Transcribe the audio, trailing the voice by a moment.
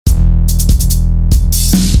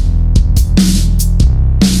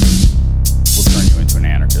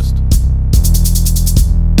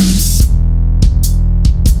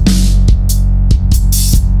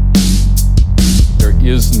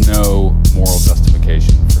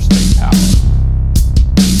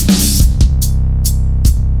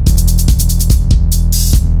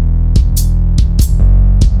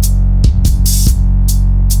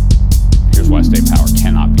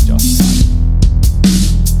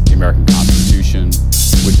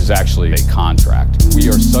is actually a contract. We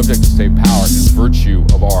are subject to state power in virtue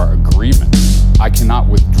of our agreement. I cannot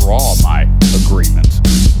withdraw my agreement.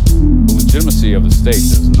 The legitimacy of the state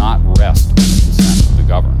does not rest on the consent of the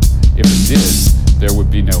governed. If it did, there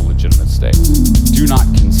would be no legitimate state. Do not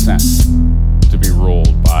consent to be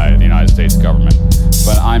ruled by the United States government,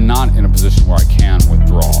 but I'm not in a position where I can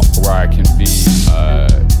withdraw, where I can be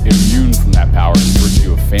immune from that power in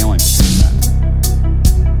virtue of failing to consent.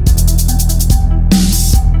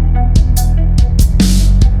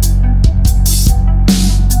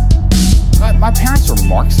 My parents are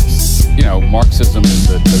Marxists. You know, Marxism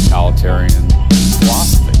is a totalitarian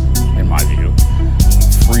philosophy, in my view.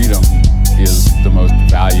 Freedom is the most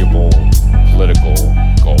valuable political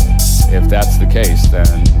goal. If that's the case, then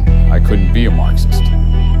I couldn't be a Marxist.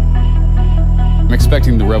 I'm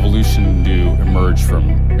expecting the revolution to emerge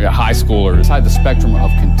from high schoolers inside the spectrum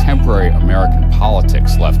of contemporary American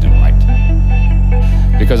politics, left and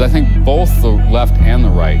right. Because I think both the left and the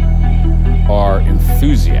right are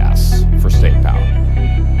enthusiasts for state power.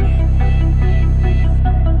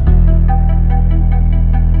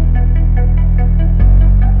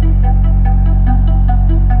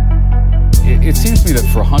 It seems to me that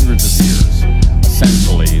for hundreds of years,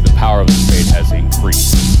 essentially, the power of the state has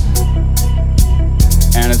increased.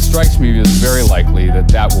 And it strikes me as very likely that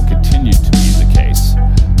that will continue to be the case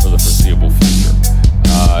for the foreseeable future.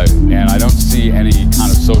 And I don't see any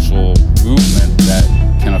kind of social movement that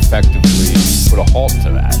can effectively put a halt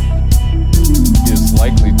to that.